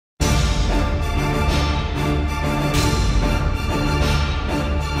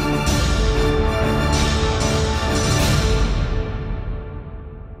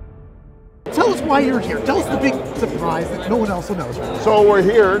why you're here. Tell us the big surprise that no one else will know. So we're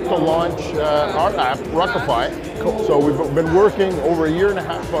here to launch our app, Ruckify. Cool. So we've been working over a year and a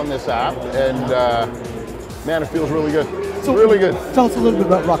half on this app, and man, it feels really good. So really good. Tell us a little bit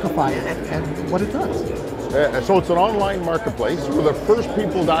about Ruckify and what it does. So it's an online marketplace. We're the first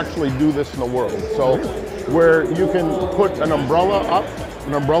people to actually do this in the world. So where you can put an umbrella up,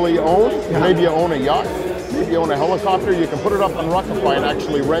 an umbrella you own, maybe you own a yacht, maybe you own a helicopter, you can put it up on Ruckify and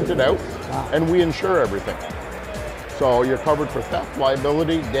actually rent it out, and we insure everything. So you're covered for theft,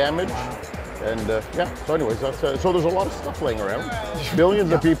 liability, damage, and yeah. So anyways, that's so there's a lot of stuff laying around.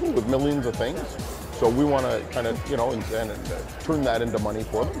 Billions of people with millions of things. So we want to kind of, you know, and turn that into money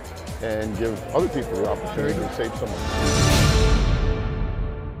for them and give other people the opportunity to save some money.